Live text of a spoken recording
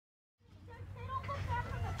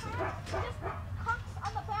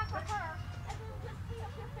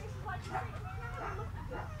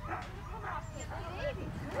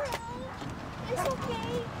It's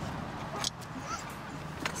okay.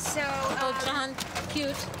 So, John,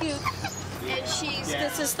 cute. and she's.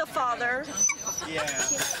 This is the father. Yeah.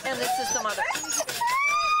 And this is the mother.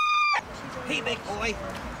 Hey, big boy.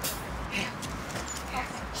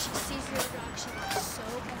 She sees your dog. She looks so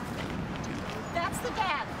bad. That's the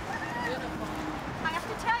dad. I have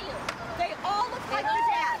to tell you, they all look like the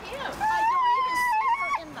dad. I don't even see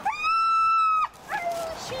her in them.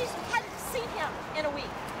 She hadn't seen him in a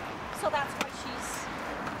week, so that's why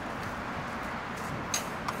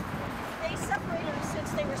they separated her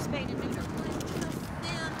since they were spayed and neutered.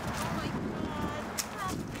 Oh my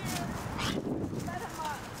God. Let him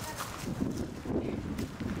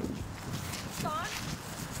Son?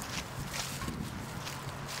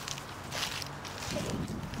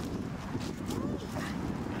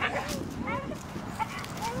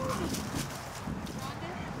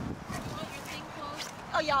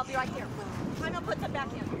 Oh yeah, I'll be right there. I'm gonna put them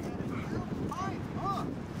back in.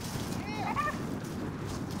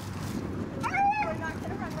 We're not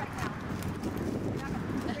gonna run right now. We're not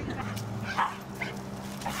gonna bring it back.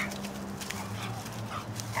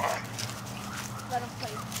 Let them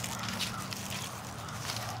play.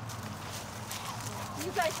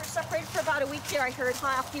 You guys were separated for about a week there, I heard, huh?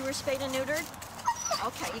 After you were spayed and neutered?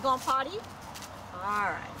 Okay, you going potty? All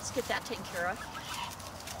right, let's get that taken care of.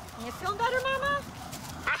 You feeling better, Mama?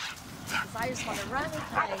 Because I just want to run and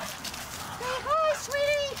play. Say hi,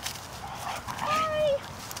 sweetie. Hi.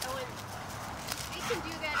 Oh, and we can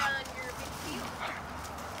do that on your big field.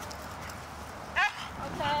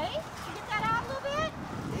 Okay. Can you get that out a little bit?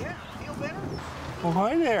 Yeah, feel better? Oh,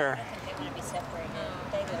 hi there. They're going to be separated.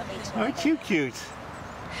 They will be Aren't you cute?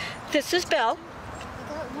 This is Belle.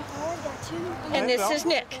 And this is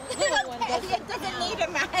Nick. Little one doesn't Doesn't need a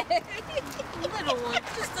man. Little one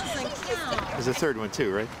just doesn't count. There's a third one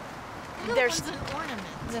too, right? There's An ornament.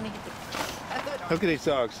 Let me get the. Look at these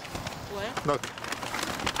dogs. What? Look.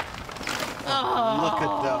 Look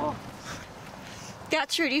at them.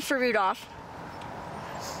 That's Rudy for Rudolph.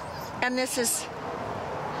 And this is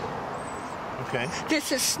Okay.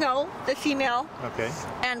 Snow, the female, Okay.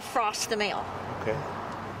 and Frost, the male. Okay.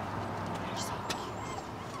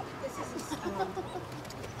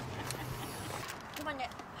 Come on, Nick.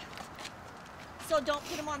 So don't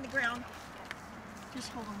put them on the ground.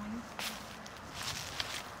 Just hold them.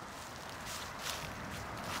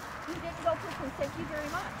 You didn't go quickly. Thank you very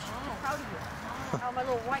much. I'm proud of you. Oh, my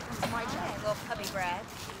little white one's my Hi, turn. little puppy Brad.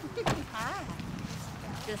 Hi.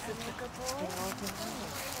 This is the good boy.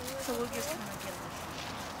 So we're just going to give this.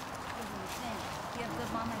 What do you think? You have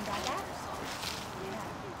good mom and dad? Yeah.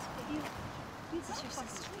 These are your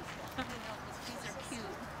sisters. These are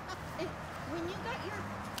cute. When you got your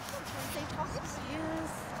kids, were they puppies?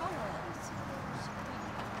 Yes. Oh,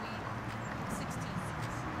 16.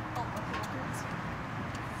 Oh, okay.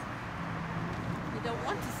 You don't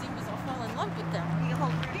want to see me, so I'll fall in love with them. Will you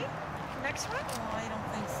hold Rudy? Next one? Oh, I don't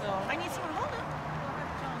think so. I need someone to hold him.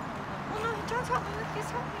 John, hold them. Well, no, John's helping me. He's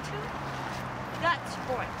helping me too. That's your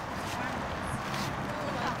boy.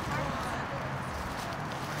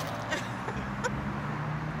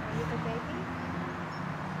 Are you the baby?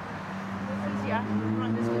 This is, yeah.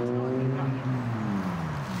 Run this one's going to be about you.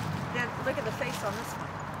 Then look at the face on this one.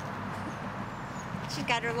 She's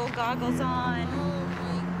got her little goggles on. Oh my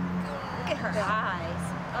God. Look at her eyes.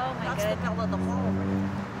 Oh my That's God. the belle of the ball.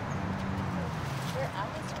 Her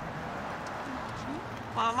eyes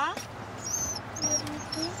Mama?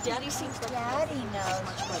 Daddy seems like Daddy knows.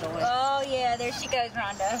 much, by the way. Oh yeah, there she goes,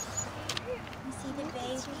 Rhonda. You see the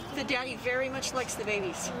baby? The daddy very much likes the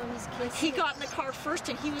babies. Oh, he's kissing. He got in the car first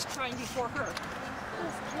and he was crying before her.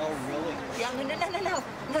 Oh, really? Yeah. No.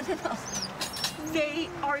 They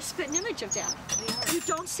are a spitting image of Dad. You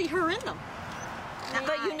don't see her in them.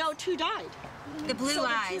 But you know two died. The blue So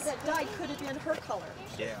eyes. the two that died could have been her color.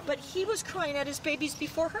 Yeah. But he was crying at his babies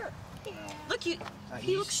before her. Look, he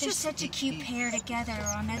looks They're just... such a cute pair together,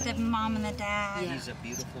 Rhonda, the mom and the dad. He's a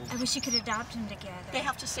beautiful... I wish you could adopt them together. They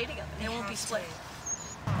have to stay together. They won't be split.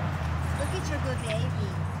 Look at your good baby.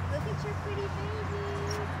 Look at your pretty baby.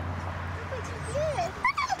 Look what you did.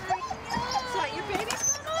 Is that your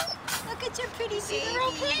babies, Mama? Look at your pretty baby. They're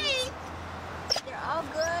okay. They're all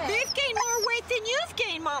good. They've gained more weight than you've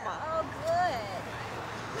gained, Mama. Oh, good.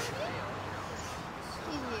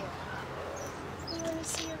 You want to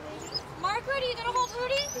see your baby? Margaret, are you going to hold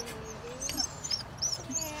Rudy?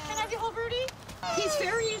 Can I have you hold Rudy? He's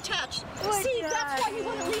very attached. See, that's why he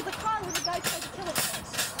wouldn't leave the car when the guy tried to kill him.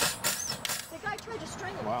 The guy tried to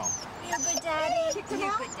strangle him. Wow. You're a good daddy. Kicked him You're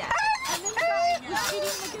a out. good daddy. And then the guy was beating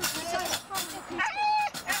him against the side of the car.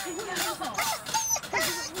 He wouldn't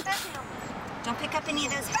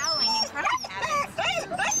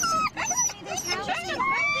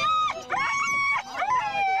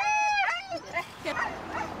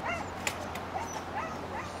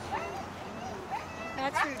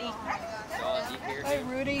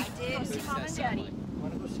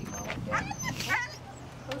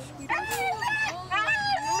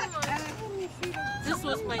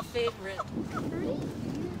was my favorite. Rudy,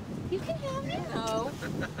 you can have it. No.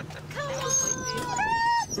 Come on.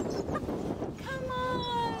 Come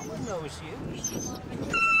on. Who knows you?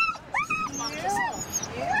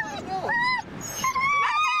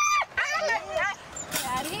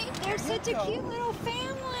 Daddy, they're such a cute little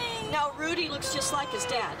family. Now Rudy looks just like his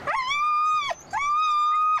dad.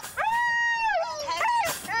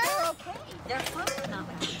 They're okay. They're fine. Not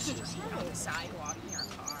like she's on the sidewalk in your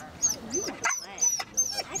car. You want to play.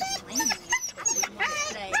 I don't blame you. But you want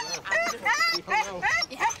to say,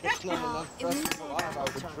 It's not enough for us to go out about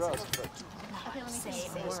the trust, but okay, let me say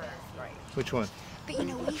more. Which one? But you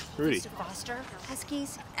know, we Rudy. used to foster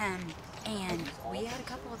huskies, and we had a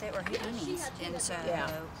couple that were Houdinis, and so,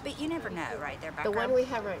 but you never know, right? Their The background. one we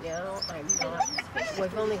have right now, I'm not.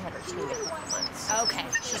 We've only had her 2 months. Okay,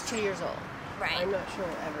 She's 2 years old. right, I'm not sure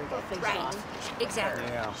we'll ever get things right, on. exactly.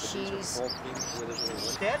 yeah. But these are She's- both things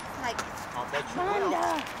with it. Dad, Like, I'll bet you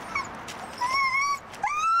will.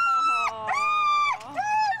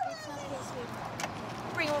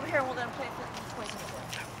 Bring him over here and we'll let him play with the toys in the room.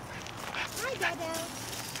 Hi, Dada.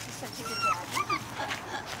 He's such a good dad.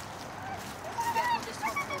 Yeah, we'll just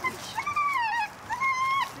hold the leash.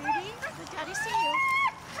 Rudy, let Daddy see you.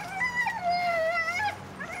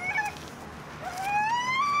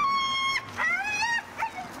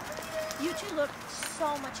 You two look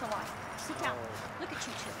so much alike. Sit down. Look at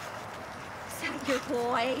you two. Is that your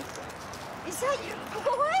boy? Is that your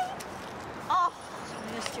boy? Oh,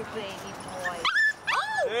 Mr. Baby Boy.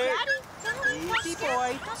 Oh, Hey. Daddy. Don't Easy scare,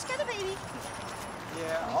 boy. Don't scare the baby.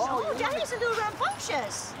 Yeah. Oh, Daddy's a little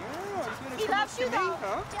rambunctious. Yeah, He loves you, though.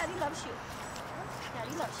 Huh? Daddy loves you.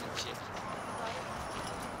 Daddy loves you.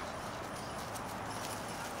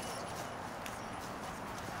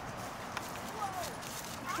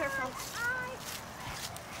 Be careful.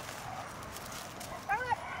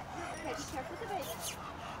 Okay, be careful with the babies.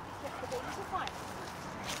 The babies are fine.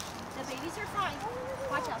 The babies are fine.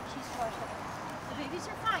 Watch out, she's special. The babies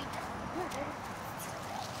are fine. Here, baby.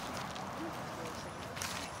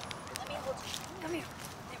 Let me hold you. Come here.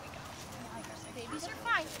 There we go. The babies are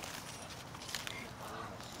fine.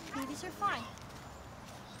 Babies are fine.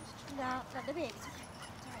 No, not the babies.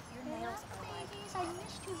 Your nails. Babies, I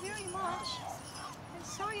missed you very much. I'm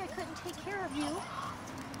sorry I couldn't take care of you.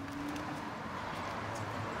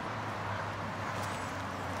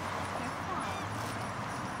 They're fine.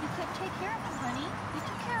 You couldn't take care of them, honey. You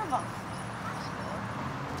took care of them.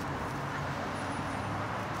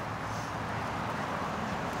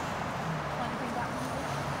 Want to bring that one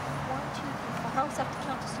over? 1, 2, 3, 4. I always have to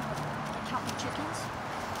count to see what I count the chickens.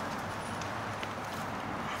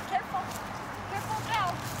 Careful. Careful now.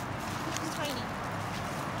 This is tiny.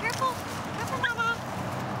 Careful. Careful, Mama.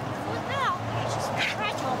 Careful now. She's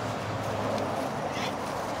fragile.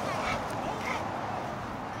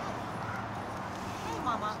 Hey,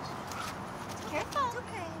 Mama. Careful.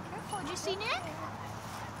 Okay. Careful. Did you see Nick?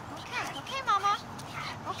 Okay. Okay, Mama.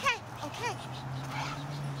 Okay. Okay.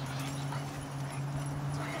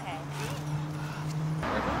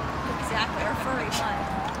 exactly, our furry one.